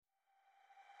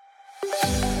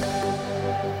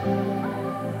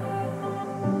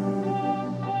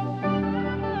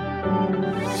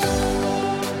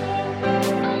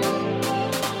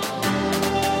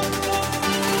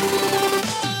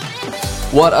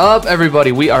What up,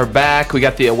 everybody? We are back. We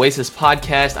got the Oasis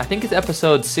podcast. I think it's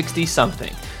episode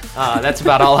 60-something. That's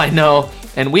about all I know.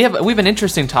 And we have an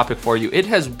interesting topic for you. It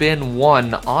has been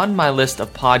one on my list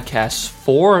of podcasts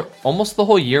for almost the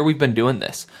whole year we've been doing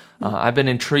this. I've been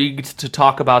intrigued to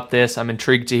talk about this. I'm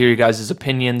intrigued to hear you guys'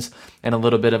 opinions and a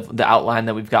little bit of the outline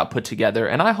that we've got put together.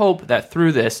 And I hope that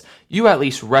through this, you at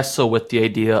least wrestle with the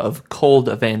idea of cold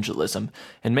evangelism.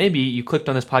 And maybe you clicked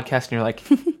on this podcast and you're like,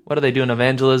 what are they doing,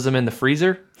 evangelism in the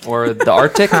freezer or the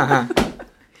Arctic?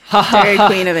 Dairy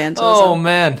Queen evangelism. Oh,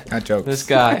 man. That joke. This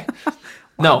guy.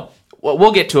 No. Well,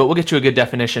 we'll get to it. We'll get you a good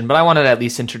definition, but I wanted to at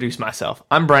least introduce myself.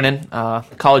 I'm Brennan,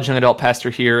 college young adult pastor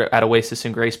here at Oasis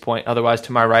in Grace Point. Otherwise,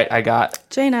 to my right, I got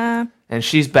Jaina. And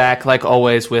she's back, like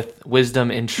always, with wisdom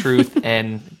and truth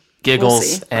and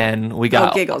giggles. And we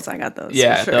got... giggles. I got those.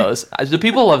 Yeah, for sure. those. The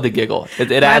people love the giggle.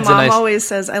 It adds My a mom nice... always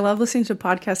says, I love listening to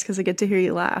podcasts because I get to hear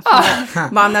you laugh.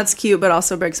 Mom, that's cute, but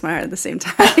also breaks my heart at the same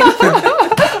time.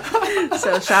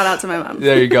 So shout out to my mom.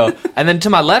 There you go. And then to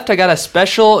my left, I got a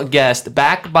special guest,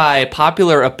 back by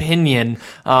popular opinion.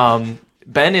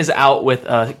 Ben is out with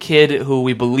a kid who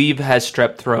we believe has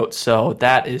strep throat, so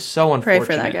that is so unfortunate.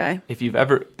 Pray for that guy. If you've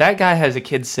ever... That guy has a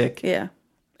kid sick. Yeah.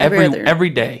 Every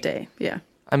day. Yeah.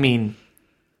 I mean,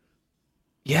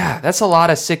 yeah, that's a lot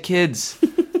of sick kids.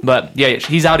 But yeah,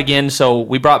 he's out again, so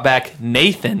we brought back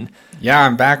Nathan. Yeah,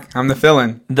 I'm back. I'm the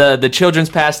fill-in. The children's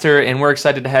pastor, and we're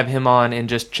excited to have him on and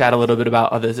just chat a little bit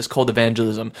about this cold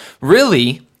evangelism.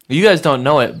 Really, you guys don't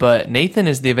know it, but Nathan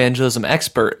is the evangelism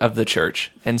expert of the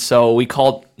church. And so we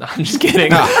called... I'm just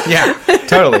kidding. Yeah,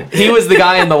 totally. He was the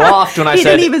guy in the loft when I He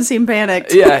said... didn't even seem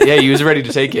panicked. Yeah, he was ready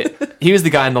to take it. He was the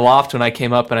guy in the loft when I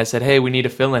came up and I said, hey, we need a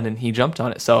fill-in, and he jumped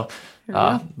on it. So,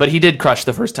 but he did crush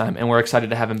the first time, and we're excited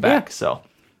to have him back. Yeah. So,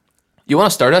 you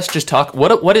want to start us? Just talk.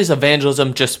 What is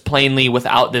evangelism just plainly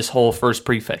without this whole first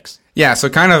prefix? Yeah, so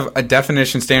kind of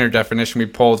a standard definition we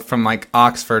pulled from like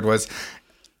Oxford was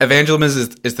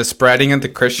evangelism is the spreading of the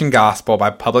Christian gospel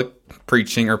by public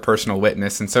preaching or personal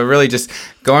witness. And so really just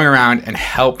going around and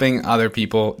helping other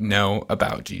people know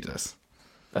about Jesus.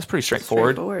 That's pretty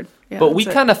straightforward. Yeah, but we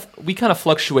kind of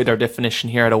fluctuate our definition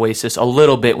here at Oasis a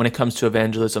little bit when it comes to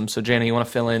evangelism. So, Jana, you want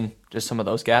to fill in just some of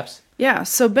those gaps? Yeah,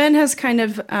 so Ben has kind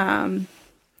of,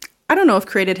 I don't know if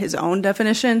created his own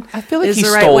definition. I feel like is he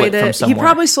the right stole way it from somewhere. He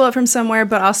probably stole it from somewhere,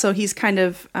 but also he's kind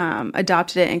of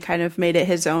adopted it and kind of made it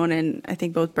his own. And I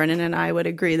think both Brennan and I would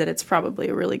agree that it's probably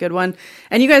a really good one.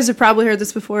 And you guys have probably heard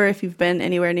this before if you've been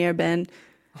anywhere near Ben.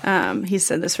 He's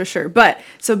said this for sure. But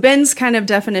so Ben's kind of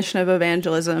definition of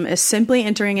evangelism is simply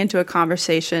entering into a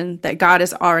conversation that God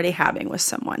is already having with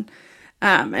someone.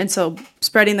 And so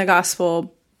spreading the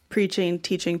gospel, preaching,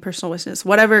 teaching, personal witness,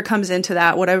 whatever comes into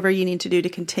that, whatever you need to do to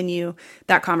continue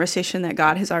that conversation that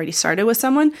God has already started with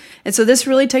someone. And so this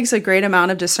really takes a great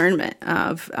amount of discernment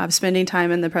of spending time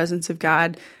in the presence of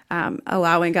God,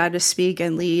 allowing God to speak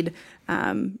and lead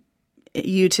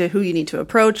you to who you need to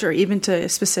approach, or even to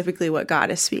specifically what God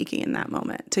is speaking in that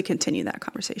moment to continue that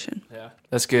conversation. Yeah,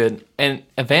 that's good. And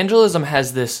evangelism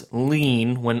has this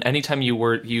lean when anytime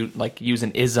you like use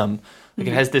an ism, like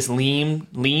it has this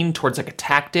lean towards like a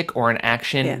tactic or an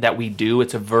action that we do.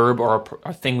 It's a verb or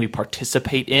a thing we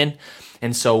participate in.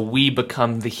 And so we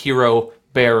become the hero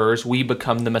bearers. We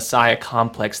become the Messiah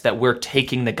complex that we're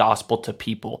taking the gospel to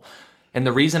people. And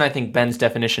the reason I think Ben's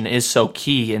definition is so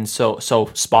key and so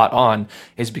spot on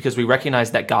is because we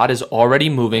recognize that God is already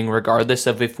moving regardless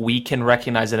of if we can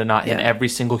recognize it or not in every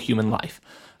single human life.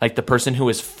 Like the person who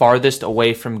is farthest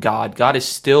away from God, God is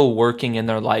still working in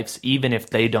their lives even if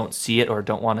they don't see it or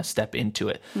don't want to step into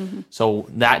it. Mm-hmm. So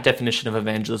that definition of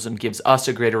evangelism gives us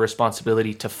a greater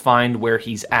responsibility to find where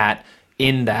he's at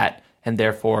in that and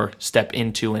therefore step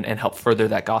into and help further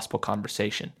that gospel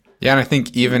conversation. Yeah, and I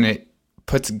think even it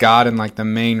puts God in like the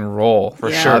main role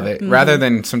for sure of it, rather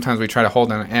than sometimes we try to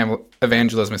hold on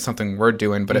evangelism as something we're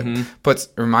doing, but it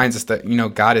reminds us that,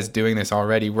 God is doing this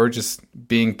already. We're just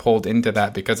being pulled into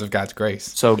that because of God's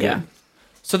grace. So good. Yeah.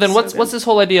 So then what's this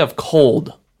whole idea of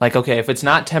cold? Like, okay, if it's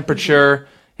not temperature,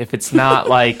 if it's not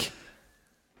like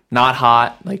not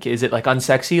hot, like is it like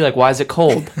unsexy? Like why is it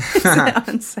cold?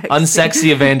 Unsexy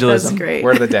evangelism. That's great.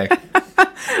 Word of the day.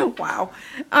 Wow.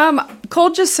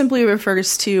 Cold just simply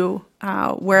refers to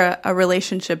where a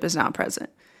relationship is not present.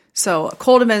 So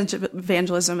cold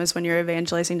evangelism is when you're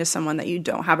evangelizing to someone that you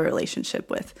don't have a relationship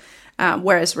with.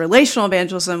 Whereas relational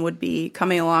evangelism would be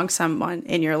coming along someone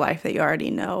in your life that you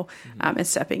already know and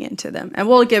stepping into them. And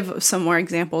we'll give some more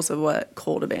examples of what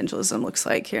cold evangelism looks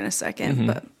like here in a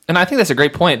second. And I think that's a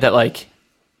great point that like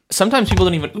sometimes people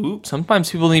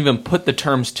don't even put the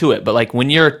terms to it, but like when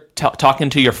you're talking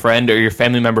to your friend or your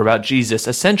family member about Jesus,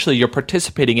 essentially you're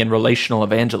participating in relational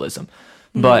evangelism.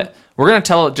 Mm-hmm. But we're going to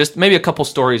tell just maybe a couple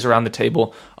stories around the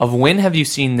table of when have you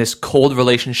seen this cold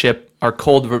relationship or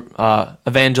cold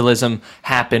evangelism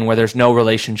happen where there's no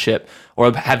relationship,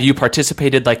 or have you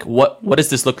participated? Like what does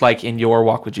this look like in your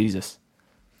walk with Jesus?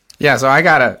 Yeah, so I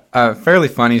got a fairly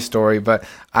funny story, but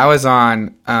I was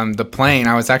on the plane.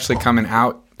 I was actually coming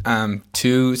out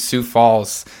to Sioux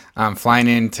Falls, flying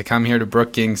in to come here to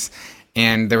Brookings,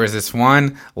 and there was this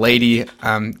one lady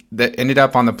that ended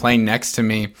up on the plane next to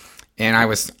me, and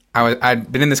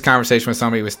I'd been in this conversation with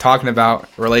somebody who was talking about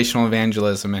relational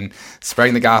evangelism and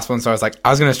spreading the gospel, and so I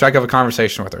was going to strike up a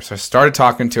conversation with her. So I started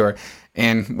talking to her,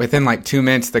 and within like 2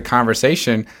 minutes of the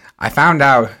conversation, I found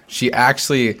out she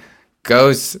actually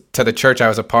goes to the church I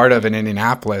was a part of in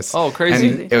Indianapolis. Oh, crazy.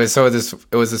 And it was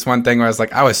this one thing where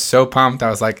I was so pumped. I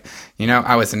was like,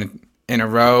 I was in a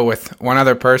row with one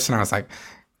other person. I was like,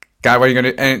 God, what are you going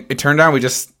to do? And it turned out we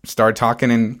just started talking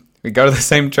and we go to the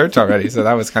same church already. So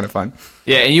that was kind of fun.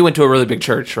 Yeah. And you went to a really big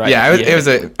church, right? Yeah,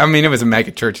 it was a mega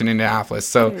church in Indianapolis.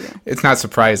 So it's not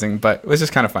surprising, but it was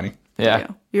just kind of funny. Yeah.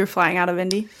 You were flying out of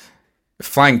Indy?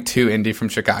 Flying to Indy from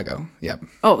Chicago. Yep.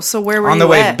 Oh, so where were you on the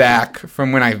way back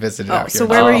from when I visited out here? So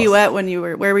where were you at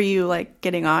where were you like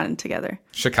getting on together?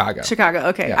 Chicago.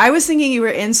 Okay. Yeah. I was thinking you were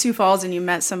in Sioux Falls and you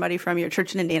met somebody from your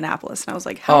church in Indianapolis, and I was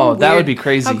like, that would be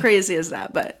crazy. How crazy is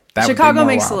that? But that Chicago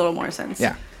makes a little more sense.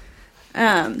 Yeah.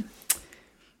 Man,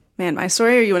 my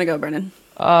story, or you want to go, Brennan?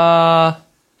 I'll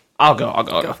go.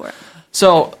 Go for it.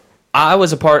 So I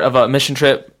was a part of a mission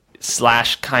trip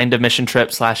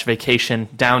 / vacation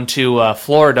down to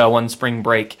Florida one spring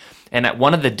break. And at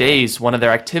one of the days, one of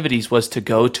their activities was to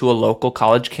go to a local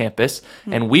college campus.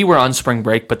 And we were on spring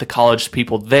break, but the college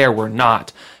people there were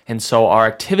not. And so our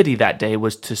activity that day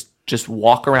was to just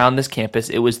walk around this campus.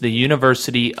 It was the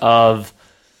University of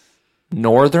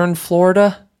Northern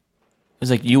Florida. It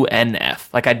was like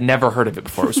UNF. Like I'd never heard of it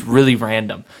before. It was really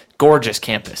random. Gorgeous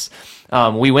campus.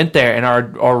 We went there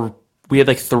and we had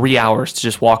like 3 hours to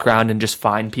just walk around and just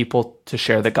find people to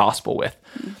share the gospel with.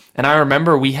 And I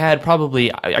remember we had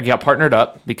I got partnered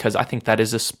up because I think that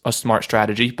is a smart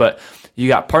strategy, but you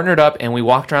got partnered up and we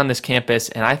walked around this campus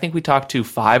and I think we talked to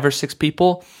 5 or 6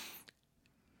 people.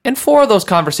 And 4 of those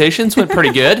conversations went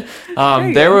pretty good.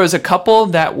 There was a couple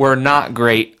that were not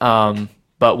great, but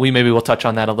maybe we'll touch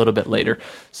on that a little bit later.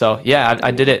 So yeah,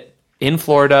 I did it in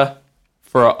Florida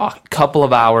for a couple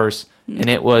of hours and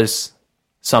it was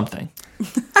something.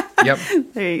 Yep.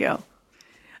 There you go.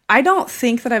 I don't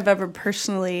think that I've ever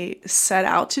personally set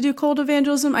out to do cold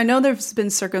evangelism. I know there's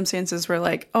been circumstances where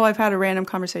I've had a random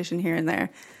conversation here and there.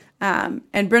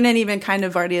 And Brennan even kind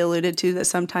of already alluded to that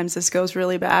sometimes this goes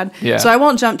really bad. Yeah. So I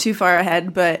won't jump too far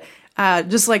ahead, but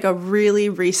just like a really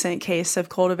recent case of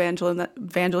cold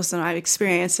evangelism I've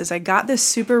experienced is I got this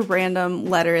super random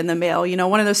letter in the mail,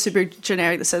 one of those super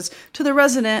generic that says, to the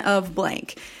resident of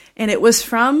blank. And it was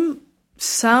from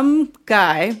some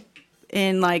guy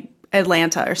in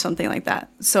Atlanta or something like that.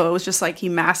 So it was just he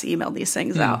mass emailed these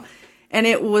things out. And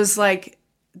it was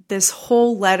this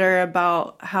whole letter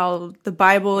about how the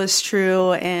Bible is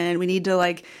true and we need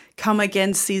to come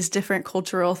against these different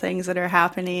cultural things that are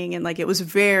happening. And it was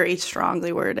very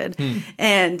strongly worded.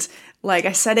 And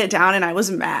I set it down and I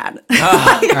was mad.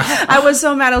 I was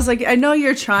so mad. I was like, I know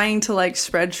you're trying to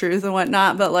spread truth and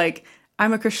whatnot, but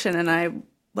I'm a Christian and I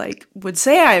would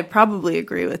say I probably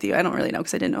agree with you. I don't really know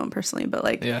because I didn't know him personally,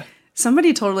 but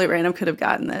somebody totally random could have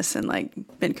gotten this and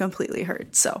been completely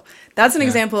hurt. So that's an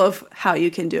example of how you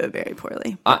can do it very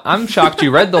poorly. I'm shocked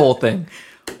you read the whole thing.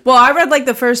 Well, I read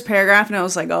the first paragraph and I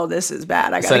was like, oh, this is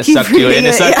bad. I gotta keep reading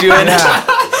it.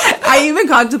 I even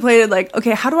contemplated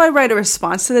okay, how do I write a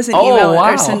response to this and email it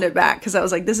or send it back? Because I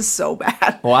was like, this is so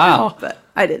bad. Wow. But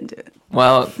I didn't do it.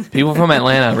 Well, people from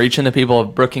Atlanta reaching the people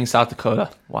of Brookings, South Dakota.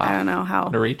 Wow. I don't know how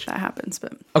to reach. that happens,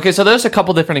 but okay. So there's a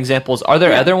couple different examples. Are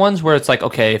there other ones where it's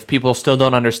okay, if people still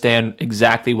don't understand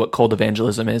exactly what cold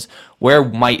evangelism is, where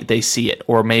might they see it,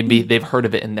 or maybe they've heard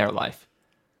of it in their life?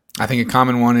 I think a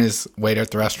common one is waiter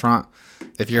at the restaurant.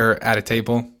 If you're at a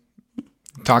table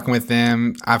talking with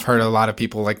them, I've heard a lot of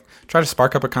people try to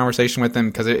spark up a conversation with them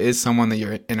because it is someone that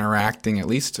you're interacting at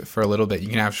least for a little bit. You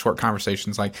can have short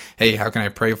conversations like, hey, how can I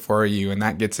pray for you? And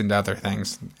that gets into other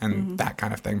things and that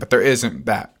kind of thing. But there isn't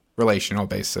that relational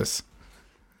basis.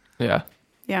 Yeah.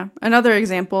 Yeah. Another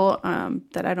example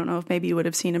that I don't know if maybe you would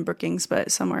have seen in Brookings,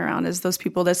 but somewhere around is those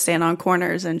people that stand on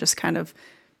corners and just kind of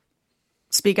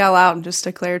speak out loud and just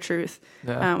declare truth.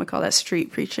 Yeah. We call that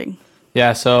street preaching.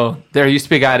 Yeah, so there used to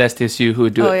be a guy at SDSU who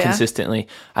would do Oh, it yeah? consistently.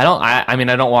 I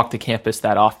don't walk the campus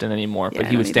that often anymore, Yeah, but I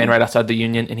he would don't stand either. right outside the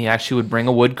Union, and he actually would bring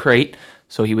a wood crate.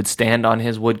 So he would stand on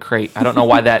his wood crate. I don't know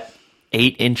why that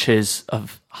 8 inches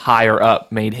of higher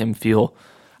up made him feel.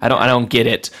 I don't get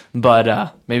it, but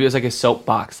maybe it was like a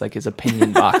soapbox, like his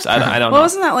opinion box. I don't Well, know.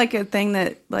 wasn't that like a thing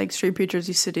that like street preachers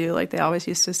used to do? Like they always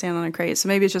used to stand on a crate. So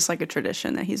maybe it's just like a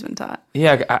tradition that he's been taught.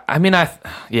 Yeah,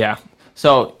 yeah.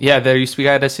 So yeah, there used to be a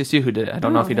guy at SCSU who did it. I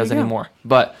don't know if he there does you go. anymore.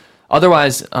 But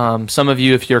otherwise, some of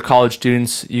you, if you're college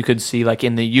students, you could see like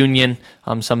in the Union,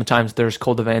 sometimes there's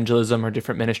cold evangelism or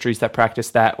different ministries that practice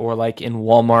that, or like in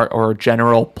Walmart or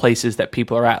general places that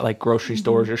people are at, like grocery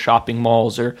stores or shopping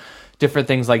malls or different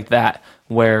things like that,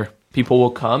 where people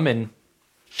will come and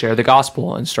share the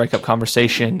gospel and strike up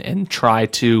conversation and try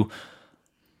to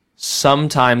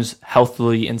sometimes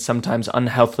healthily and sometimes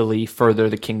unhealthily further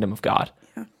the kingdom of God.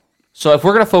 So if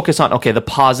we're going to focus on, okay, the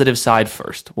positive side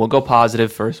first, we'll go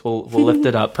positive first. We'll lift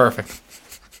it up. Perfect.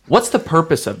 What's the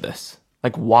purpose of this?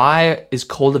 Like, why is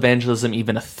cold evangelism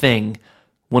even a thing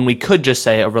when we could just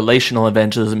say a relational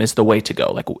evangelism is the way to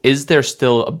go? Like, is there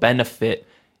still a benefit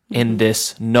in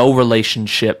this no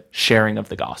relationship sharing of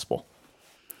the gospel?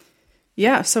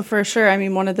 Yeah, so for sure. I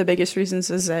mean, one of the biggest reasons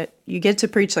is that you get to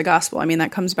preach the gospel. I mean,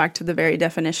 that comes back to the very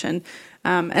definition.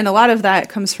 And a lot of that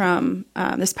comes from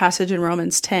this passage in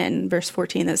Romans 10, verse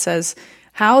 14, that says,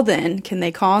 "How then can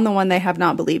they call on the one they have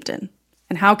not believed in?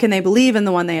 And how can they believe in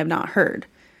the one they have not heard?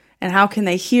 And how can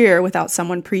they hear without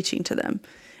someone preaching to them?"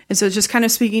 And so it's just kind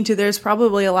of speaking to, there's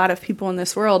probably a lot of people in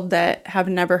this world that have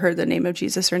never heard the name of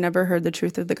Jesus or never heard the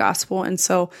truth of the gospel. And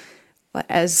so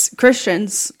as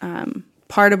Christians,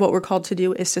 part of what we're called to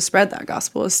do is to spread that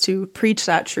gospel, is to preach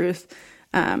that truth.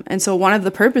 And so one of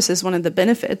the purposes, one of the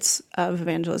benefits of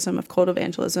evangelism, of cold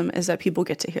evangelism, is that people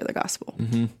get to hear the gospel.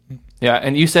 Mm-hmm. Yeah,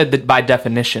 and you said that by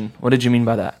definition. What did you mean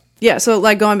by that? Yeah, so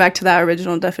like going back to that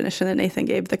original definition that Nathan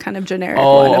gave, the kind of generic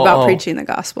one about preaching the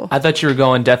gospel. I thought you were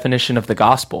going definition of the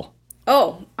gospel.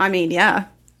 Oh, I mean, yeah,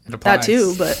 It applies. that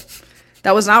too, but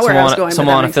that was not where I was going.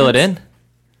 Someone want to fill it in?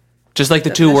 Just like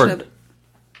the 2 word.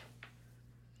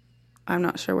 I'm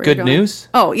not sure where Good you're going. news?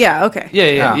 Oh, yeah, okay.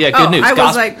 Yeah, good Oh, news. I was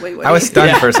Gospel. like, wait, what? I was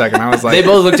stunned for a second. I was like, They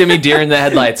both looked at me deer in the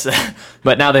headlights,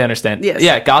 but now they understand. Yes.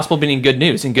 Yeah, gospel meaning good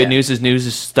news, and good Yeah. news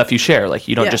is stuff you share. Like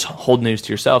you don't Yeah. just hold news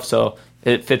to yourself, so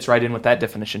it fits right in with that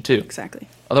definition too. Exactly.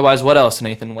 Otherwise, what else,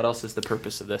 Nathan? What else is the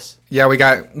purpose of this? yeah, we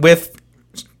got with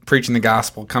preaching the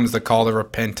gospel comes the call to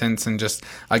repentance, and just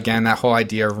again that whole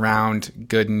idea around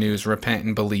good news, repent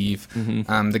and believe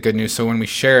the good news. So when we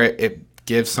share it, it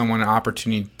gives someone an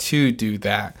opportunity to do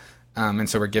that, and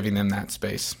so we're giving them that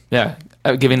space. Yeah,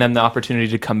 giving them the opportunity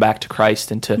to come back to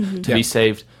Christ and to Yeah. be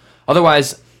saved.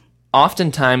 Otherwise,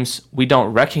 oftentimes we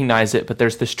don't recognize it, but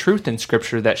there's this truth in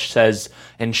Scripture that says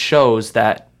and shows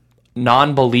that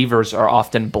non-believers are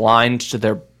often blind to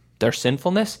their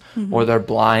sinfulness, or they're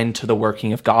blind to the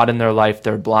working of God in their life.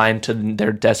 They're blind to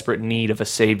their desperate need of a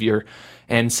Savior.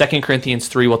 And 2 Corinthians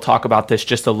 3 will talk about this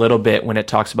just a little bit when it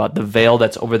talks about the veil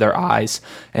that's over their eyes,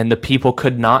 and the people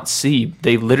could not see.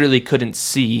 They literally couldn't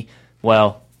see,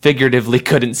 well, figuratively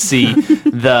couldn't see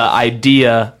the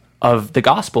idea of the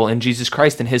gospel and Jesus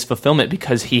Christ and his fulfillment,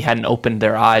 because he hadn't opened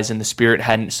their eyes and the Spirit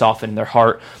hadn't softened their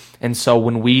heart. And so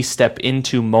when we step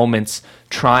into moments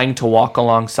trying to walk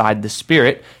alongside the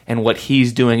Spirit and what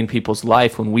he's doing in people's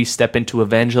life, when we step into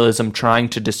evangelism trying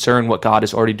to discern what God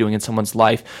is already doing in someone's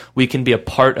life, we can be a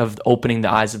part of opening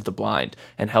the eyes of the blind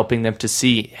and helping them to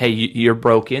see, hey, you're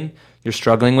broken, you're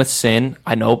struggling with sin.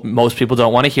 I know most people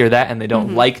don't want to hear that and they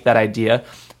don't like that idea,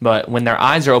 but when their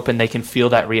eyes are open, they can feel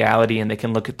that reality and they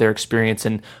can look at their experience,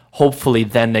 and hopefully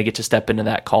then they get to step into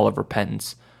that call of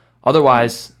repentance.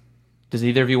 Otherwise, does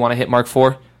either of you want to hit Mark 4?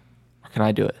 Or can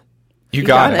I do it? You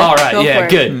got got it. it. All right, Go yeah,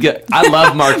 for it. good. I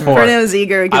love Mark 4. Brennan was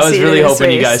eager. I was see it really in his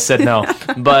hoping you face. guys said no.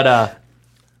 But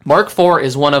Mark 4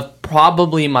 is one of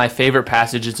probably my favorite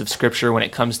passages of Scripture when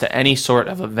it comes to any sort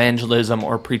of evangelism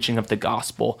or preaching of the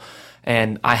gospel.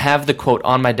 And I have the quote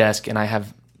on my desk, and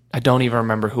I don't even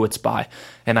remember who it's by.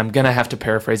 And I'm going to have to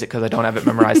paraphrase it because I don't have it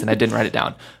memorized and I didn't write it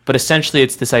down. But essentially,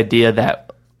 it's this idea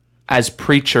that as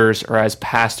preachers or as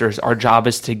pastors, our job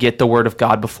is to get the word of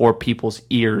God before people's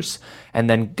ears, and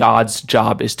then God's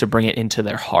job is to bring it into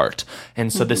their heart.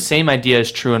 And so the same idea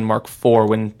is true in Mark 4.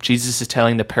 When Jesus is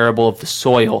telling the parable of the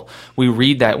soil, we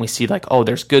read that and we see like, oh,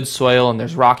 there's good soil and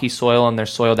there's rocky soil and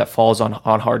there's soil that falls on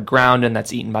hard ground and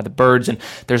that's eaten by the birds. And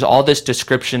there's all this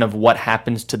description of what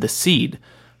happens to the seed.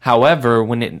 However,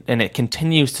 it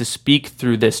continues to speak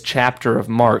through this chapter of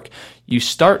Mark, you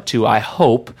start to, I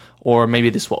hope, or maybe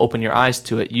this will open your eyes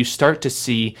to it, you start to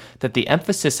see that the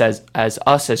emphasis as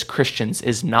us as Christians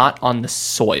is not on the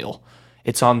soil,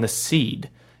 it's on the seed.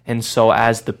 And so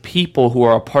as the people who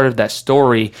are a part of that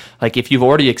story, like if you've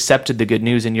already accepted the good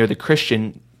news and you're the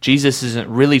Christian, Jesus isn't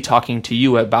really talking to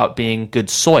you about being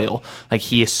good soil. Like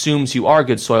he assumes you are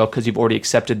good soil because you've already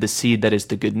accepted the seed that is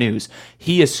the good news.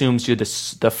 He assumes you're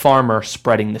the farmer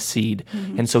spreading the seed.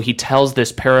 Mm-hmm. And so he tells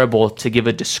this parable to give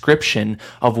a description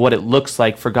of what it looks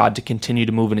like for God to continue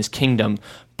to move in his kingdom.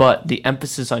 But the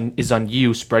emphasis is on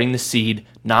you spreading the seed,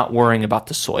 not worrying about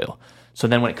the soil. So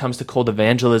then when it comes to cold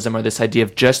evangelism, or this idea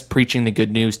of just preaching the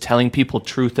good news, telling people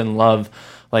truth and love,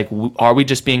 like, are we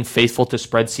just being faithful to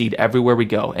spread seed everywhere we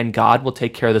go? And God will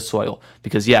take care of the soil.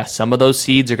 Because, some of those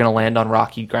seeds are going to land on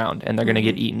rocky ground and they're going to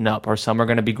get eaten up. Or some are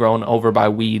going to be grown over by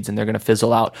weeds and they're going to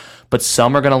fizzle out. But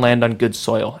some are going to land on good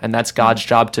soil. And that's God's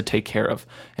job to take care of.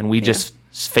 And we just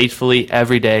faithfully,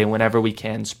 every day, whenever we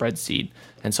can, spread seed.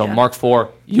 And so Mark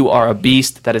 4, you are a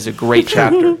beast. That is a great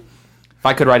chapter. If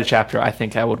I could write a chapter, I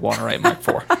think I would want to write Mark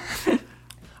 4.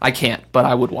 I can't, but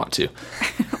I would want to.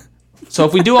 So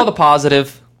if we do all the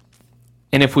positive,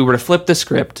 and if we were to flip the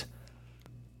script,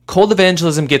 cold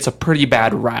evangelism gets a pretty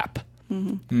bad rap.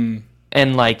 Mm-hmm.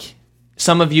 And like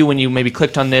some of you, when you maybe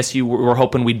clicked on this, you were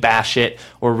hoping we'd bash it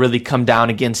or really come down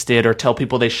against it or tell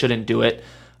people they shouldn't do it.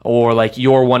 Or like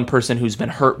you're one person who's been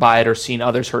hurt by it or seen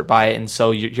others hurt by it, and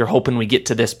so you're hoping we get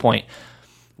to this point.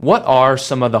 What are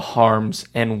some of the harms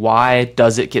and why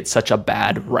does it get such a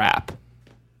bad rap?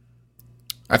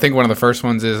 I think one of the first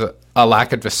ones is a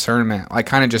lack of discernment, like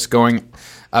kind of just going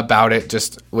about it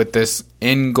just with this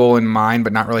end goal in mind,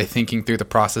 but not really thinking through the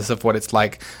process of what it's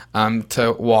like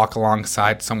to walk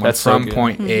alongside someone from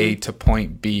point A to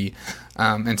point B.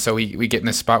 And so we get in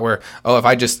this spot where, if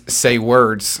I just say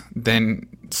words, then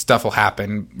stuff will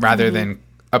happen, rather than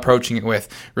approaching it with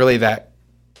really that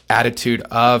attitude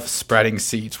of spreading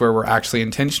seeds, where we're actually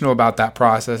intentional about that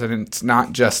process, and it's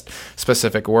not just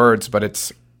specific words, but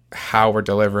it's how we're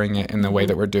delivering it in the way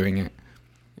that we're doing it.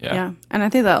 Yeah. And I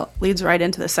think that leads right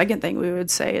into the second thing we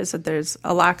would say is that there's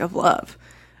a lack of love,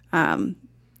 that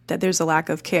there's a lack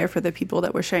of care for the people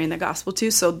that we're sharing the gospel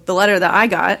to. So the letter that I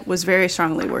got was very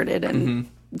strongly worded and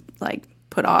like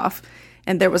put off,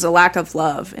 and there was a lack of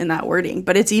love in that wording.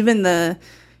 But it's even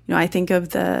I think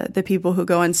of the people who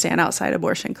go and stand outside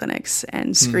abortion clinics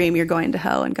and scream, "You're going to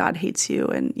hell and God hates you."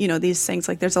 And, these things,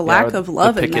 like there's a lack of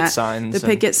love in that. The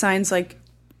picket signs, like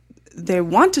they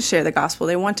want to share the gospel.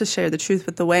 They want to share the truth,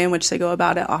 but the way in which they go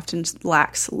about it often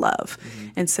lacks love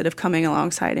instead of coming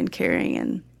alongside and caring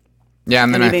and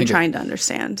then I think trying to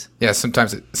understand. Yeah,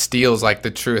 sometimes it steals like the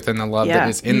truth and the love that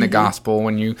is in the gospel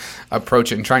when you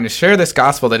approach it and trying to share this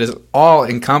gospel that is all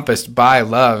encompassed by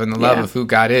love and the love of who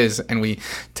God is, and we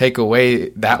take away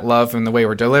that love and the way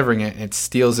we're delivering it, it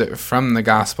steals it from the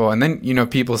gospel. And then,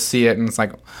 people see it and it's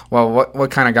like, well,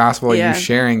 what kind of gospel are you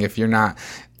sharing if you're not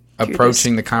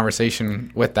approaching the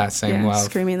conversation with that same love?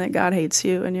 Screaming that God hates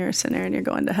you and you're a sinner and you're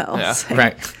going to hell. Yeah. So.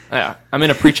 Right. Yeah. I'm in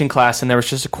a preaching class, and there was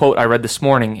just a quote I read this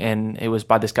morning, and it was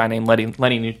by this guy named Lenny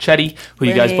Nuccetti, who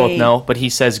you guys both know, but he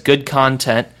says, good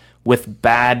content with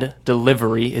bad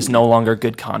delivery is no longer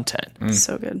good content.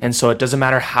 So good. And so it doesn't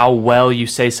matter how well you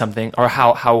say something or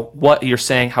how what you're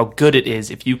saying, how good it is,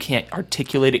 if you can't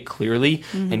articulate it clearly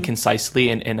and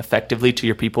concisely and effectively to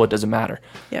your people, it doesn't matter.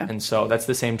 Yeah. And so that's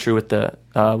the same true with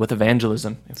with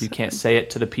evangelism. If you can't say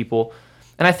it to the people.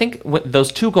 And I think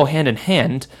those two go hand in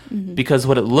hand, because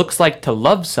what it looks like to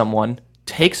love someone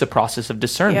takes a process of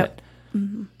discernment.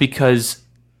 Because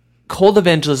cold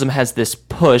evangelism has this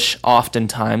push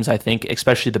oftentimes, I think,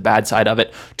 especially the bad side of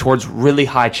it, towards really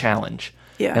high challenge.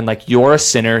 Yeah. And like, you're a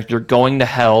sinner, you're going to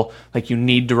hell, like you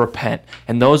need to repent.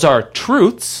 And those are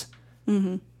truths,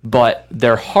 but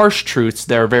they're harsh truths,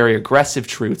 they're very aggressive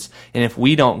truths. And if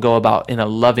we don't go about in a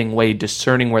loving way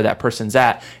discerning where that person's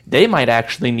at, they might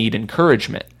actually need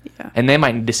encouragement. Yeah. And they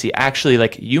might need to see, actually,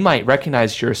 like, you might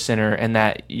recognize you're a sinner and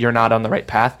that you're not on the right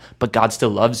path, but God still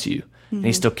loves you. And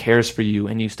he still cares for you,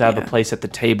 and you still have a place at the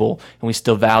table, and we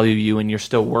still value you, and you're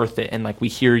still worth it, and like we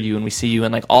hear you and we see you,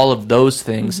 and like all of those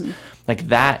things, like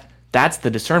that's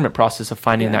the discernment process of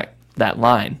finding that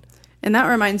line. And that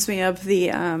reminds me of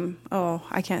the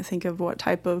I can't think of what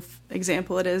type of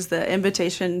example it is, the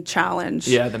invitation challenge.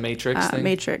 Yeah, the matrix thing.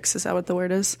 Matrix, is that what the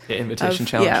word is? The invitation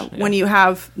challenge. Yeah, when you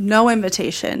have no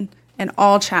invitation and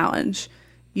all challenge,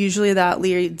 usually that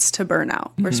leads to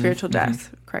burnout or spiritual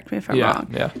death. Correct me if I'm wrong.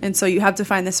 Yeah. And so you have to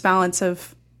find this balance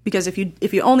of Because if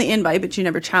you only invite but you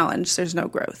never challenge, there's no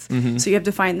growth. So you have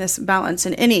to find this balance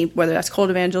in whether that's cold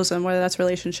evangelism, whether that's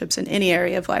relationships, in any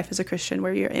area of life as a Christian,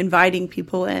 where you're inviting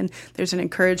people in. There's an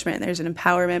encouragement, there's an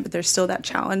empowerment, but there's still that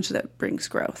challenge that brings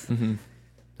growth.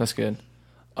 That's good.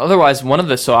 Otherwise,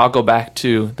 so I'll go back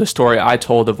to the story I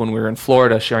told of when we were in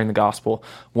Florida sharing the gospel.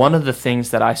 One of the things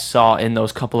that I saw in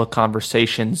those couple of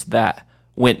conversations that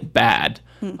went bad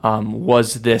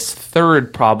was this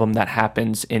third problem that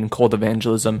happens in cold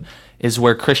evangelism, is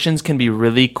where Christians can be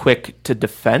really quick to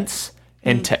defense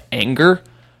and to anger,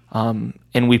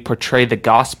 and we portray the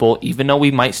gospel, even though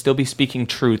we might still be speaking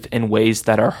truth, in ways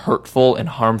that are hurtful and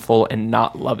harmful and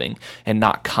not loving and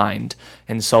not kind.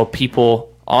 And so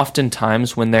people,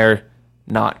 oftentimes when they're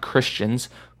not Christians,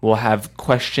 will have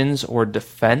questions or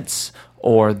defense,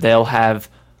 or they'll have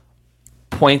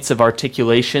points of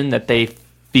articulation that they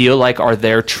feel like are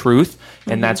their truth,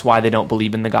 and that's why they don't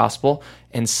believe in the gospel.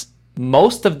 And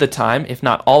most of the time, if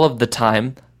not all of the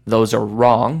time, those are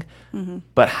wrong.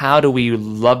 But how do we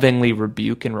lovingly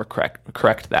rebuke and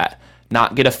correct that?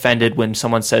 Not get offended when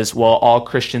someone says, well, all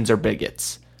Christians are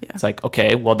bigots. Yeah. It's like,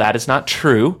 okay, well, that is not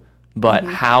true. But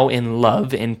how in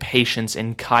love, in patience,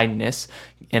 in kindness,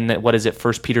 and that, what is it,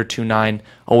 1 Peter 2:9,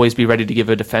 always be ready to give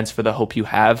a defense for the hope you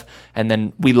have. And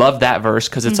then we love that verse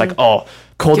because it's like, oh,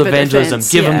 cold evangelism,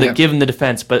 give them the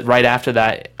defense. But right after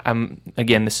that,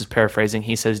 again, this is paraphrasing,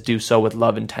 he says, do so with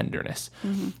love and tenderness.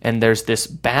 And there's this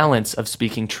balance of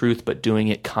speaking truth, but doing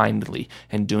it kindly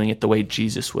and doing it the way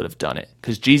Jesus would have done it.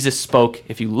 Because Jesus spoke,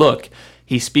 if you look,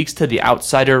 he speaks to the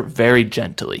outsider very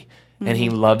gently. And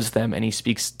he loves them, and he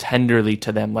speaks tenderly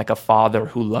to them like a father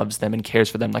who loves them and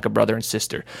cares for them like a brother and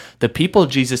sister. The people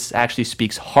Jesus actually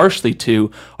speaks harshly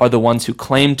to are the ones who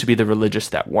claim to be the religious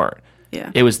that weren't. Yeah.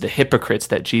 It was the hypocrites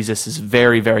that Jesus is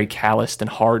very, very calloused and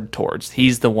hard towards.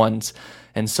 He's the ones.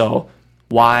 And so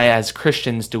why, as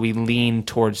Christians, do we lean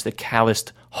towards the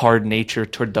calloused, hard nature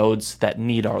toward those that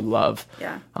need our love?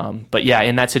 Yeah. But yeah,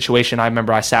 in that situation, I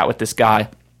remember I sat with this guy,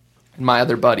 my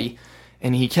other buddy,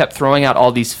 and he kept throwing out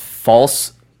all these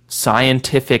false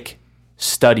scientific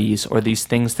studies or these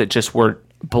things that just were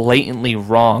blatantly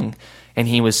wrong, and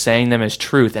he was saying them as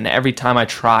truth. And every time I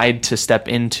tried to step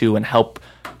into and help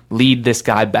lead this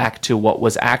guy back to what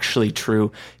was actually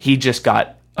true, he just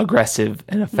got aggressive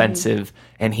and offensive,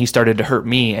 and he started to hurt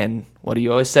me. And what do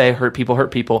you always say? Hurt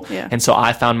people. Yeah. And so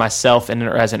I found myself,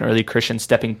 as an early Christian,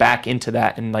 stepping back into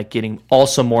that and like getting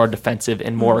also more defensive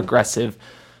and more aggressive.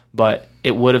 But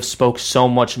it would have spoke so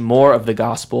much more of the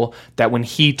gospel that when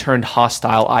he turned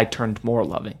hostile, I turned more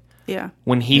loving. Yeah.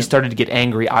 When he started to get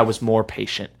angry, I was more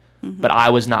patient. But I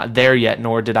was not there yet,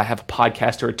 nor did I have a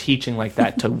podcast or a teaching like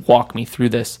that to walk me through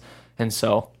this. And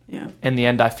so in the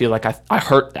end, I feel like I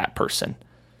hurt that person.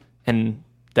 And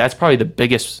that's probably the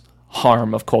biggest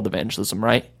harm of cold evangelism,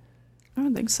 right? I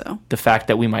don't think so. The fact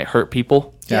that we might hurt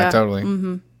people. Yeah, totally.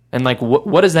 And like,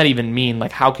 what does that even mean?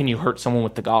 Like, how can you hurt someone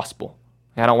with the gospel?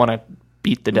 I don't want to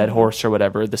beat the dead horse or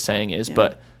whatever the saying is,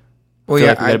 but I feel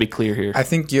like we got to be clear here. I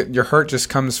think your hurt just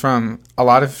comes from a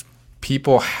lot of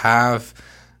people have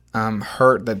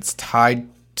hurt that's tied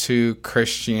to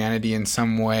Christianity in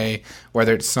some way,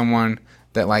 whether it's someone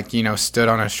that stood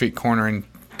on a street corner and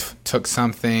took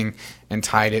something and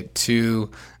tied it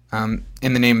to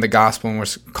in the name of the gospel and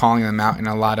was calling them out in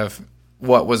a lot of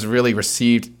what was really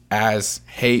received as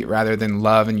hate rather than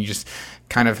love. And you just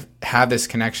kind of have this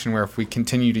connection where if we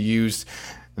continue to use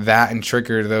that and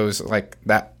trigger those, like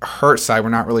that hurt side, we're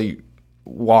not really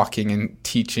walking and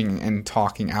teaching and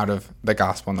talking out of the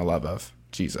gospel and the love of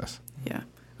Jesus. Yeah.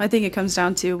 I think it comes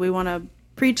down to we want to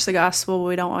preach the gospel, but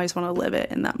we don't always want to live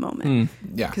it in that moment.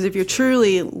 Yeah. Because if you're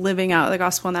truly living out the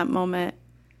gospel in that moment,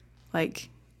 like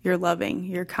you're loving,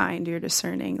 you're kind, you're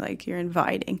discerning, like you're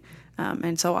inviting.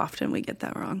 And so often we get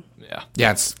that wrong.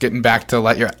 Yeah, it's getting back to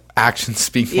let your actions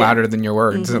speak louder than your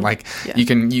words.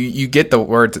 And you get the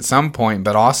words at some point,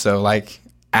 but also like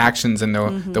actions and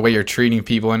the way you're treating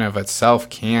people in of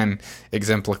itself can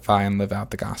exemplify and live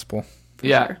out the gospel.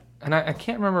 Sure. And I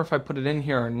can't remember if I put it in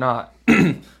here or not,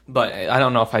 but I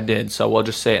don't know if I did, so we'll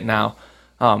just say it now.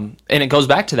 And it goes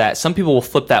back to that. Some people will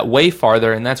flip that way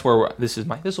farther, and that's where this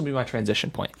will be my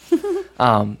transition point.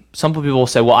 Some people will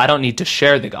say, well, I don't need to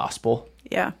share the gospel.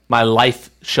 Yeah. My life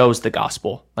shows the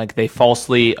gospel. Like they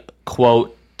falsely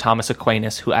quote Thomas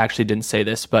Aquinas, who actually didn't say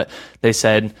this, but they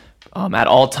said, at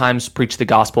all times preach the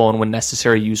gospel and when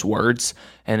necessary use words.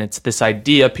 And it's this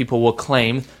idea people will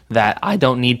claim that I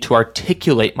don't need to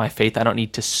articulate my faith. I don't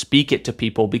need to speak it to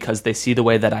people because they see the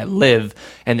way that I live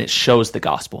and it shows the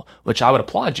gospel, which I would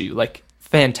applaud you. Like,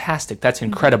 fantastic. That's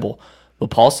incredible.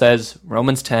 But Paul says,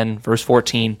 Romans 10, verse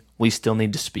 14, we still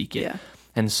need to speak it. Yeah.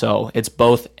 And so it's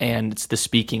both, and it's the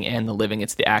speaking and the living.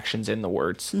 It's the actions and the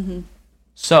words.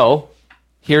 So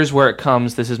here's where it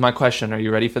comes. This is my question. Are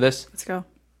you ready for this? Let's go.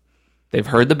 They've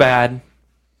heard the bad.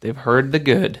 They've heard the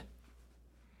good.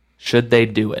 Should they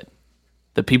do it?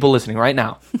 The people listening right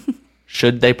now,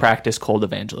 should they practice cold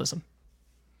evangelism?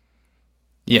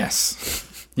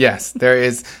 Yes. Yes, there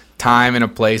is time and a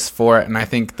place for it. And I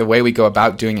think the way we go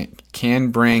about doing it can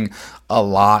bring a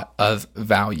lot of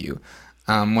value.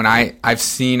 When I've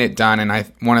seen it done,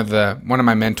 and one of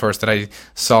my mentors that I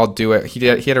saw do it, he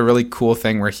had a really cool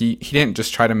thing where he didn't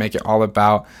just try to make it all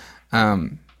about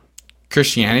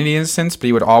Christianity in a sense, but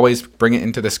he would always bring it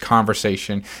into this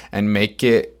conversation and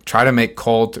try to make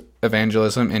cold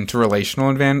evangelism into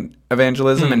relational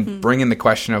evangelism, and bring in the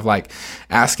question of like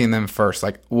asking them first,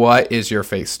 like, what is your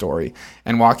faith story,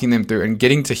 and walking them through and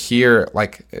getting to hear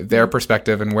like their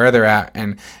perspective and where they're at,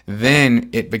 and then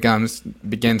it begins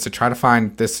to try to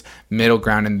find this middle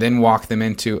ground, and then walk them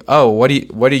into, oh, what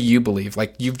do you believe?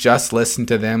 Like, you've just listened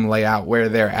to them lay out where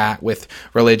they're at with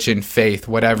religion, faith,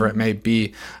 whatever it may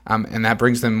be, and that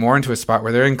brings them more into a spot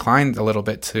where they're inclined a little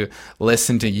bit to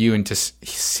listen to you and to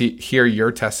hear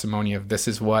your testimony of this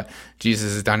is what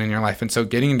Jesus has done in your life. And so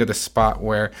getting into the spot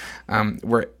where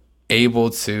we're able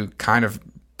to kind of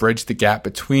bridge the gap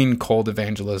between cold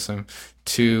evangelism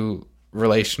to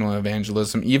relational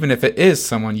evangelism, even if it is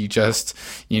someone you just,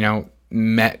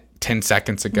 met 10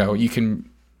 seconds ago, you can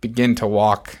begin to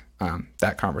walk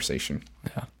that conversation.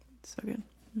 Yeah. So good.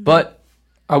 But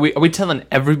are we telling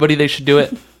everybody they should do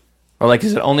it? Or like,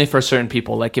 is it only for certain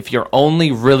people? Like, if you're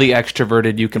only really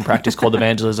extroverted, you can practice cold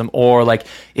evangelism. Or like,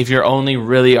 if you're only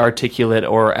really articulate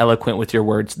or eloquent with your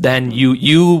words, then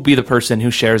you be the person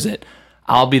who shares it.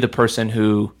 I'll be the person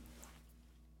who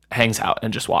hangs out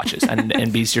and just watches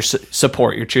and be your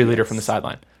support, your cheerleader from the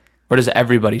sideline. Or does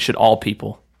everybody, should all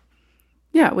people?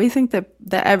 Yeah, we think that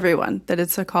everyone, that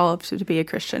it's a call to be a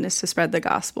Christian is to spread the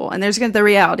gospel. And there's the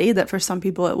reality that for some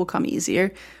people it will come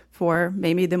easier. For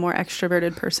maybe the more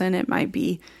extroverted person, it might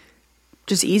be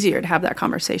just easier to have that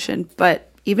conversation.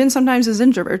 But even sometimes as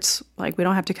introverts, like, we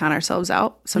don't have to count ourselves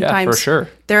out. Sometimes for sure.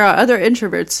 There are other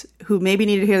introverts who maybe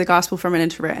need to hear the gospel from an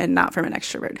introvert and not from an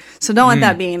extrovert. So don't let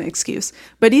that be an excuse.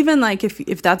 But even like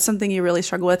if that's something you really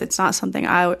struggle with, it's not something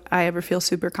I ever feel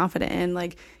super confident in.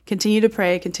 Like, continue to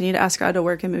pray, continue to ask God to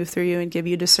work and move through you and give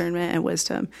you discernment and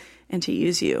wisdom and to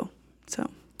use you. So,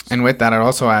 and with that, I'd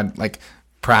also add, like,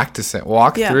 practice it,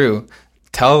 walk through,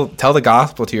 tell the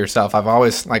gospel to yourself. I've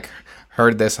always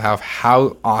heard this,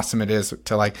 how awesome it is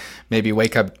to like maybe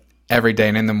wake up every day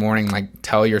and in the morning, like,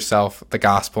 tell yourself the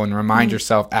gospel and remind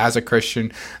yourself as a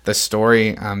Christian the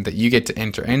story that you get to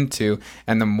enter into.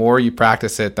 And the more you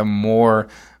practice it, the more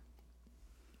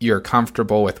you're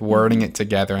comfortable with wording it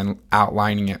together and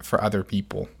outlining it for other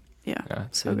people. Yeah,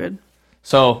 so good.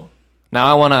 So now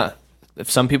I want to, if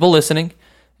some people listening,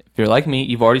 if you're like me,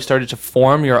 you've already started to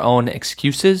form your own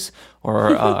excuses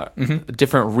or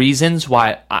different reasons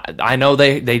why. I know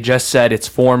they just said it's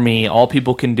for me, all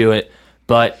people can do it,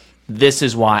 but this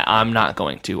is why I'm not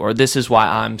going to, or this is why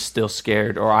I'm still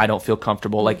scared, or I don't feel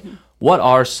comfortable. Like, what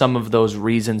are some of those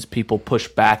reasons people push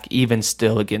back even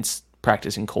still against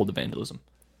practicing cold evangelism?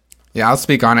 Yeah, I'll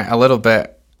speak on it a little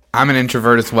bit. I'm an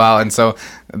introvert as well, and so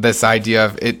this idea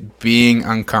of it being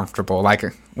uncomfortable, like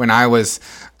when I was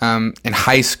in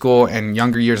high school and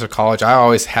younger years of college, I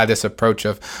always had this approach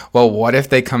of, well, what if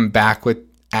they come back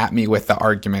at me with the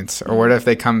arguments, or what if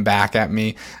they come back at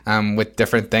me with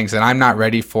different things that I'm not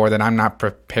ready for, that I'm not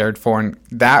prepared for, and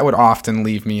that would often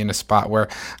leave me in a spot where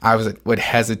I would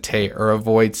hesitate or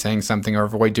avoid saying something or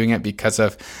avoid doing it because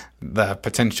of the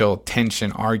potential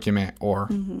tension, argument, or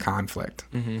conflict.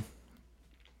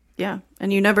 Yeah,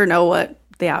 and you never know what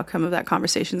the outcome of that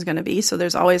conversation is going to be, so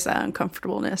there's always that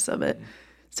uncomfortableness of it,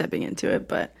 stepping into it.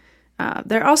 But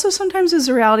there also sometimes is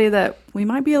a reality that we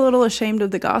might be a little ashamed of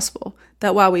the gospel,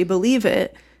 that while we believe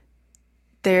it,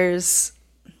 there's,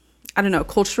 I don't know,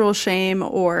 cultural shame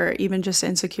or even just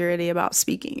insecurity about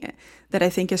speaking it, that I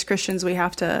think as Christians we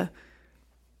have to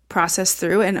process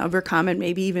through and overcome, and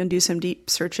maybe even do some deep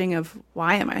searching of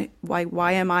why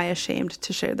am I ashamed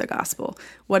to share the gospel?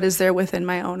 What is there within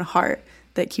my own heart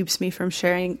that keeps me from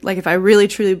sharing? Like, if I really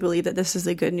truly believe that this is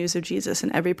the good news of Jesus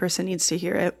and every person needs to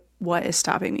hear it, what is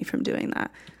stopping me from doing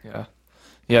that?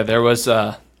 Yeah, there was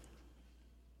I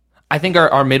think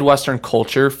our Midwestern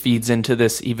culture feeds into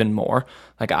this even more.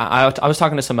 Like I was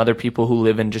talking to some other people who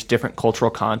live in just different cultural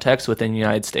contexts within the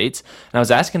United States, and I was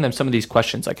asking them some of these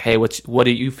questions, like, hey, what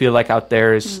do you feel like out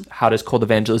there is, how does cold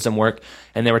evangelism work?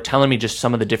 And they were telling me just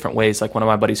some of the different ways. Like one of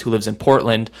my buddies who lives in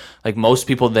Portland, like most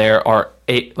people there are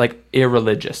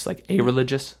irreligious, like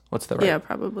a-religious. What's the right? Yeah,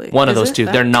 probably. One of those two.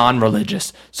 They're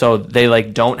non-religious. So they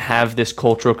like don't have this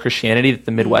cultural Christianity that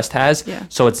the Midwest has. Yeah.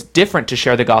 So it's different to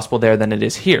share the gospel there than it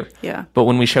is here. Yeah. But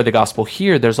when we share the gospel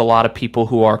here, there's a lot of people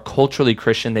who are culturally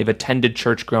Christian. They've attended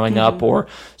church growing up, or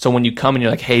so when you come and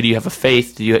you're like, hey, do you have a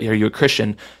faith? Are you a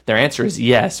Christian? Their answer is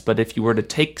yes. But if you were to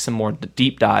take some more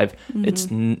deep dive,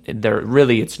 it's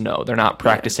no. They're not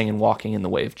practicing and walking in the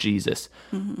way of Jesus.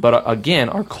 But again,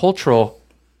 our cultural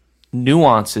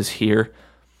nuances here,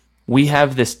 we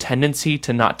have this tendency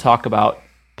to not talk about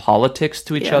politics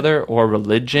to each other or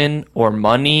religion or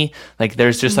money. Like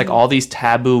there's just like all these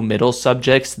taboo middle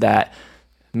subjects that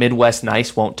Midwest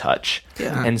nice won't touch.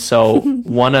 Yeah. And so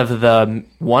one of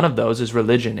those is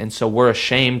religion. And so we're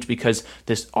ashamed because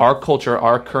our culture,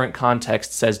 our current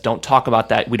context says don't talk about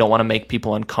that. We don't want to make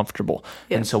people uncomfortable.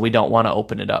 Yeah. And so we don't want to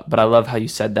open it up. But I love how you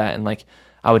said that, and like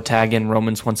I would tag in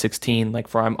Romans 1:16, like,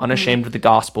 for I'm unashamed of the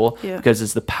gospel because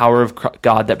it's the power of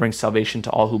God that brings salvation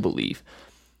to all who believe.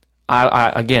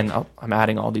 I'm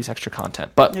adding all these extra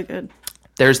content, but you're good.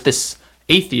 There's this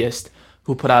atheist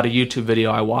who put out a YouTube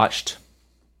video I watched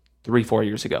 3-4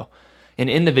 years ago. And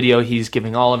in the video, he's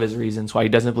giving all of his reasons why he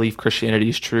doesn't believe Christianity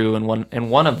is true. And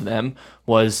one of them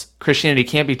was Christianity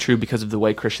can't be true because of the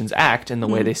way Christians act and the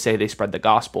way they say they spread the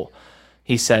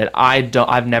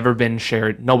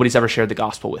nobody's ever shared the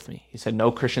gospel with me. He said,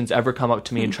 no Christians ever come up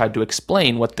to me and tried to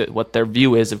explain what their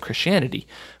view is of Christianity,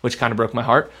 which kind of broke my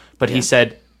heart. But he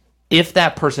said, if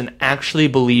that person actually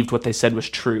believed what they said was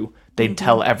true, they'd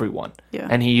tell everyone. Yeah.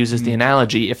 And he uses the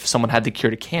analogy, if someone had the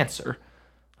cure to cancer,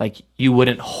 like you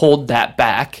wouldn't hold that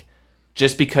back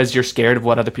just because you're scared of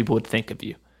what other people would think of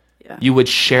you. Yeah. You would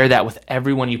share that with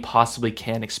everyone you possibly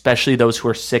can, especially those who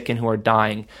are sick and who are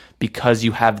dying, because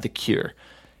you have the cure.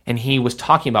 And he was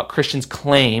talking about Christians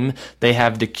claim they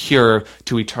have the cure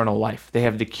to eternal life. They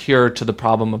have the cure to the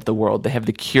problem of the world. They have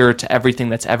the cure to everything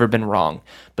that's ever been wrong.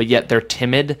 But yet they're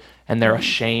timid and they're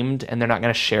ashamed and they're not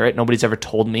going to share it. Nobody's ever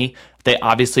told me. They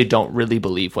obviously don't really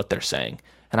believe what they're saying.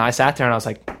 And I sat there and I was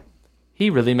like, he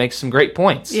really makes some great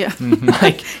points. Yeah.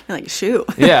 Like, you're like, shoot.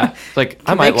 Yeah. Like,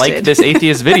 I might like this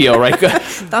atheist video, right?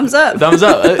 Thumbs up. Thumbs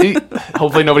up.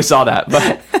 Hopefully nobody saw that.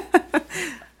 But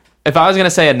if I was going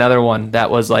to say another one that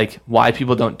was like why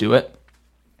people don't do it,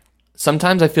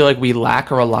 sometimes I feel like we lack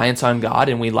a reliance on God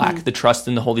and we lack the trust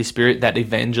in the Holy Spirit that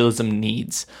evangelism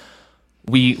needs.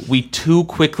 We too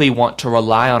quickly want to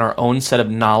rely on our own set of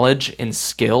knowledge and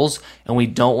skills, and we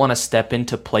don't want to step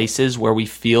into places where we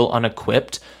feel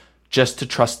unequipped just to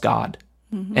trust God.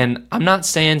 And I'm not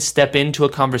saying step into a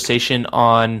conversation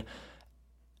on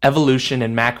evolution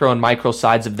and macro and micro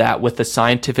sides of that with a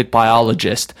scientific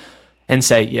biologist and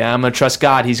say, yeah, I'm going to trust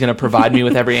God. He's going to provide me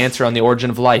with every answer on the origin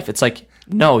of life. It's like,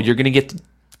 no, you're going to get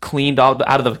cleaned out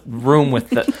of the room with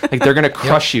the, like, they're going to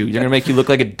crush you. They're going to make you look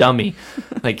like a dummy.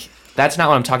 Like, that's not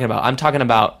what I'm talking about. I'm talking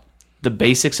about the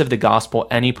basics of the gospel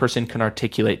any person can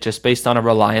articulate just based on a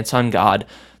reliance on God,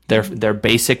 their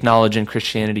basic knowledge in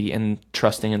Christianity, and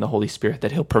trusting in the Holy Spirit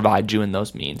that he'll provide you in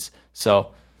those means.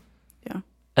 So, yeah.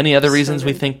 Any other reasons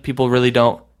we think people really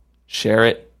don't share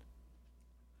it?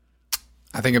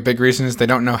 I think a big reason is they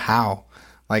don't know how.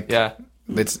 Like,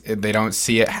 they don't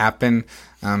see it happen.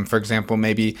 For example,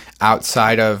 maybe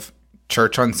outside of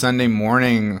church on Sunday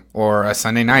morning or a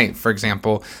Sunday night, for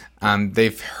example,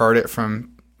 they've heard it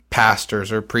from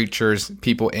pastors or preachers,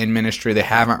 people in ministry. They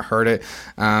haven't heard it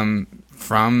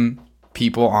from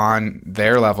people on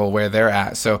their level where they're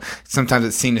at. So sometimes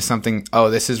it's seen as something,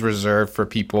 this is reserved for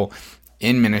people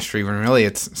in ministry, when really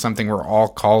it's something we're all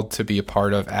called to be a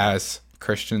part of as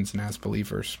Christians and as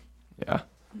believers.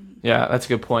 Yeah, that's a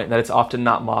good point. That it's often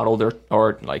not modeled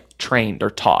or like trained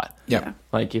or taught. Yeah.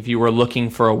 Like if you were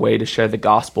looking for a way to share the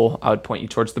gospel, I would point you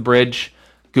towards The Bridge.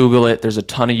 Google it. There's a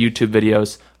ton of YouTube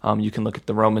videos. You can look at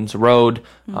the Romans Road.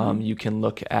 You can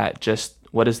look at just,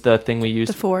 what is the thing we use?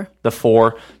 The 4. The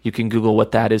 4. You can Google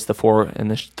what that is, the 4 in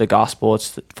the gospel.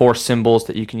 It's the 4 symbols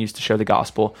that you can use to share the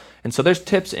gospel. And so there's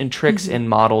tips and tricks and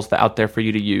models that out there for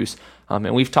you to use.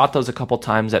 And we've taught those a couple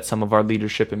times at some of our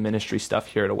leadership and ministry stuff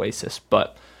here at Oasis,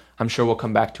 but I'm sure we'll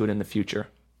come back to it in the future.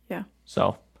 Yeah.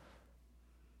 So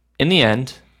in the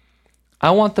end,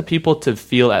 I want the people to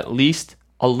feel at least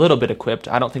a little bit equipped.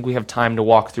 I don't think we have time to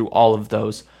walk through all of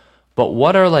those, but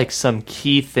what are like some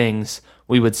key things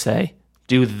we would say?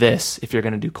 Do this if you're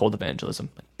going to do cold evangelism.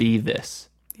 Be this.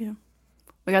 Yeah.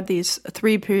 We got these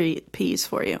 3 P's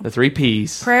for you. The 3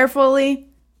 P's. Prayerfully,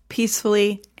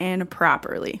 peacefully, and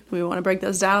properly. We want to break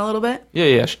those down a little bit.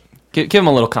 Yeah. Give them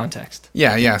a little context.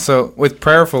 Yeah. So with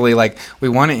prayerfully, like we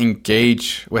want to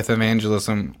engage with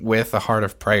evangelism with a heart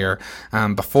of prayer.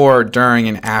 Before, during,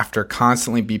 and after,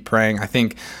 constantly be praying. I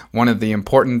think one of the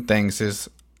important things is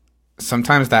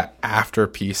sometimes that after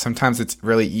piece. Sometimes it's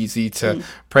really easy to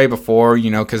pray before,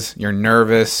 because you're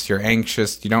nervous, you're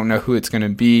anxious, you don't know who it's going to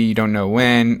be, you don't know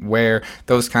when, where,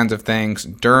 those kinds of things.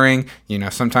 During,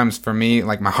 sometimes for me,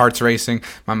 like my heart's racing,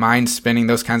 my mind's spinning,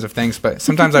 those kinds of things. But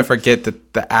sometimes I forget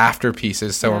that the after piece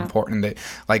is so important, that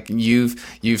like you've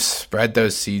spread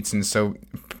those seeds, and so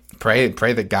pray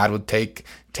that God would take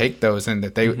those and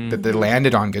that they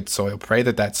landed on good soil. Pray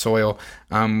that soil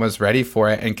was ready for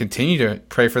it, and continue to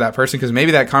pray for that person, because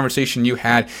maybe that conversation you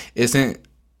had isn't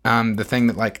the thing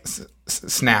that like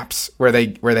snaps where they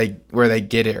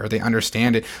get it or they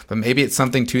understand it, but maybe it's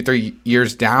something 2-3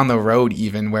 years down the road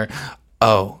even where,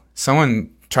 oh, someone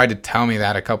tried to tell me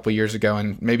that a couple years ago,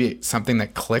 and maybe it's something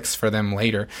that clicks for them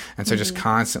later. And so just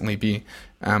constantly be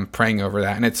praying over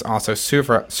that. And it's also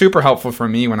super, super helpful for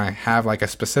me when I have like a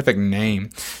specific name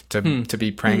to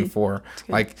be praying for.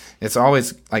 Like it's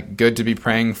always like good to be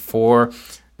praying for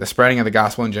the spreading of the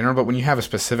gospel in general, but when you have a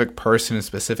specific person, a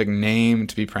specific name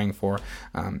to be praying for,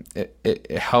 it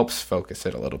helps focus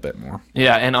it a little bit more.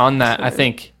 Yeah. And on that, I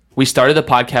think we started the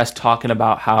podcast talking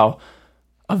about how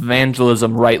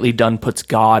evangelism, rightly done, puts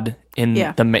God in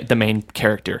the main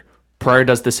character. Prayer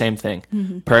does the same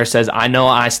thing. Prayer says, I know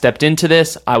I stepped into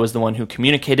this. I was the one who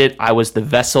communicated. I was the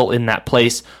vessel in that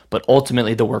place, but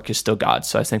ultimately the work is still God's.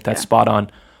 So I think that's spot on.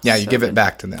 Yeah, you give it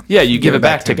back to them. Yeah, you give it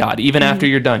back to God. Even after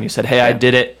you're done, you said, hey, I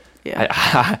did it.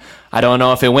 Yeah. I don't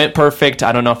know if it went perfect.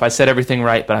 I don't know if I said everything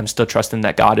right, but I'm still trusting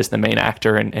that God is the main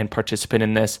actor and participant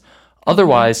in this.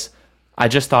 Otherwise, I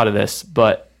just thought of this,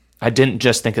 but I didn't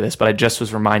just think of this, but I just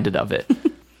was reminded of it.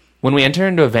 When we enter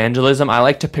into evangelism, I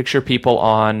like to picture people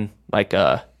on like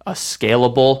a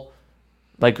scalable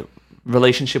like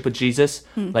relationship with Jesus.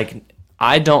 Like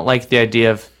I don't like the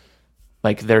idea of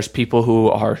like there's people who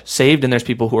are saved and there's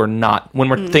people who are not. When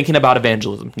we're thinking about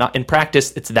evangelism, not in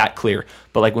practice, it's that clear.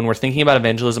 But like when we're thinking about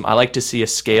evangelism, I like to see a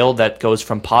scale that goes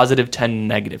from +10 to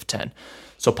 -10.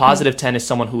 So +10 is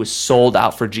someone who is sold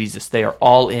out for Jesus. They are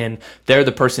all in. They're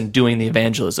the person doing the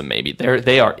evangelism maybe.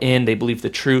 They are in. They believe the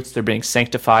truths. They're being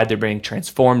sanctified. They're being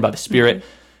transformed by the Spirit.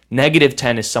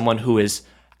 -10 is someone who is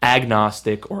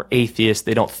agnostic or atheist.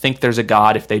 They don't think there's a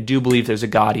God. If they do believe there's a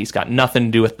God, he's got nothing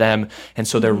to do with them. And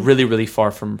so they're really, really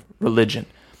far from religion.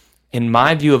 In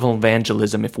my view of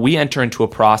evangelism, if we enter into a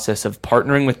process of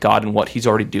partnering with God and what he's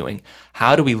already doing,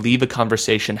 how do we leave a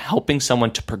conversation helping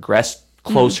someone to progress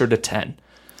closer to 10?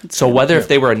 So whether if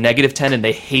they were a -10 and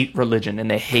they hate religion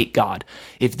and they hate God,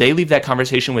 if they leave that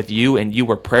conversation with you and you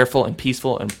were prayerful and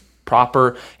peaceful and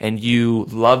proper and you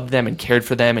loved them and cared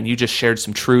for them and you just shared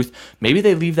some truth, maybe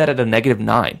they leave that at a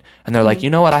 -9 and they're like, you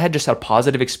know what, I had just had a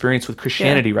positive experience with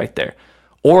Christianity right there.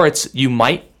 Or you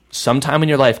might sometime in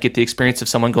your life get the experience of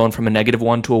someone going from a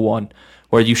 -1 to a 1,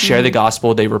 where you share the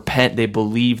gospel, they repent, they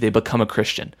believe, they become a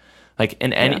Christian. Like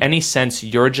in any sense,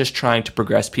 you're just trying to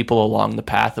progress people along the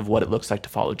path of what it looks like to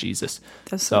follow Jesus.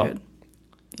 That's so good.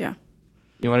 Yeah.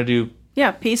 You want to do?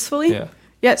 Yeah, peacefully? Yeah.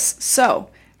 Yes. So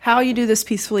how you do this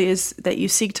peacefully is that you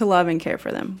seek to love and care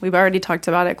for them. We've already talked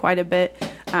about it quite a bit,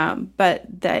 but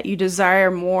that you desire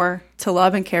more to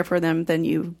love and care for them than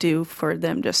you do for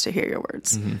them just to hear your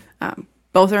words.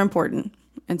 Both are important,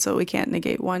 and so we can't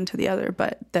negate one to the other,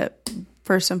 but that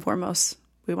first and foremost,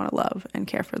 we want to love and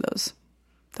care for those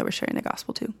that we're sharing the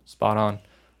gospel to. Spot on.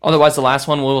 Otherwise, the last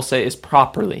one we will say is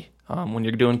properly. When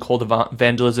you're doing cold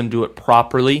evangelism, do it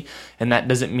properly. And that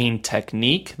doesn't mean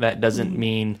technique. That doesn't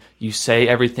mean you say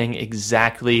everything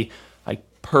exactly like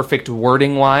perfect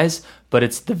wording wise, but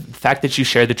it's the fact that you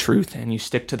share the truth and you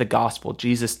stick to the gospel.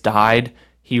 Jesus died,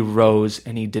 he rose,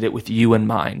 and he did it with you in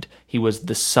mind. He was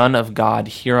the Son of God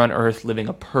here on earth living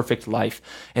a perfect life.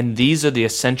 And these are the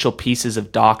essential pieces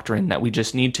of doctrine that we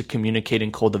just need to communicate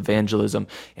in cold evangelism.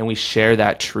 And we share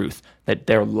that truth, that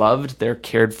they're loved, they're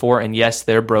cared for, and yes,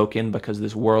 they're broken because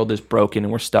this world is broken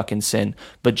and we're stuck in sin.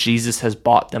 But Jesus has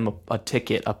bought them a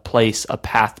ticket, a place, a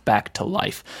path back to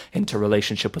life, into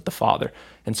relationship with the Father.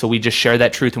 And so we just share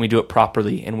that truth and we do it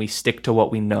properly and we stick to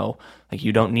what we know. Like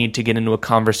you don't need to get into a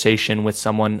conversation with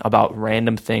someone about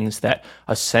random things that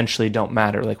essentially don't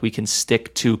matter. Like we can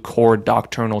stick to core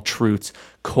doctrinal truths,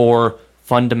 core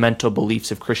fundamental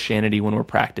beliefs of Christianity when we're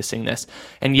practicing this.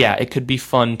 And yeah, it could be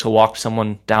fun to walk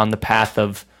someone down the path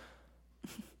of,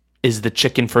 is the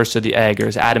chicken first or the egg, or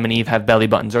is Adam and Eve have belly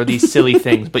buttons, or these silly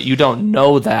things, but you don't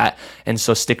know that. And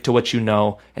so stick to what you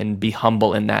know and be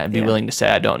humble in that and be willing to say,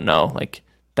 I don't know. Like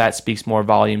that speaks more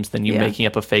volumes than you Yeah. making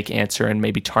up a fake answer and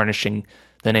maybe tarnishing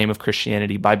the name of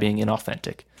Christianity by being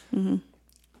inauthentic.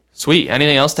 Sweet.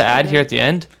 Anything else to add here at the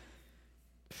end?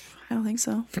 I don't think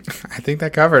so. I think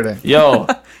that covered it. Yo,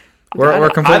 We're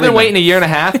completely. I've been waiting a year and a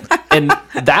half, and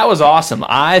that was awesome.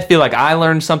 I feel like I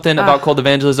learned something about cold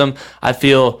evangelism. I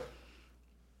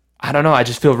don't know. I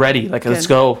just feel ready. Like, let's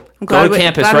go. Go to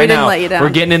campus right now. We're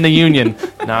getting in the union.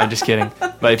 No, I'm just kidding.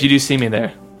 But if you do see me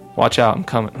there, watch out. I'm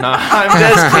coming. No,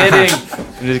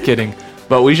 I'm just kidding.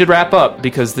 But we should wrap up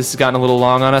because this has gotten a little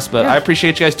long on us. But I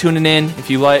appreciate you guys tuning in. If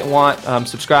you want,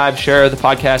 subscribe, share the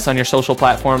podcast on your social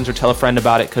platforms, or tell a friend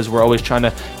about it, because we're always trying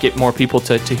to get more people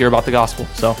to hear about the gospel.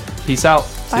 So peace out.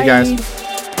 See you guys.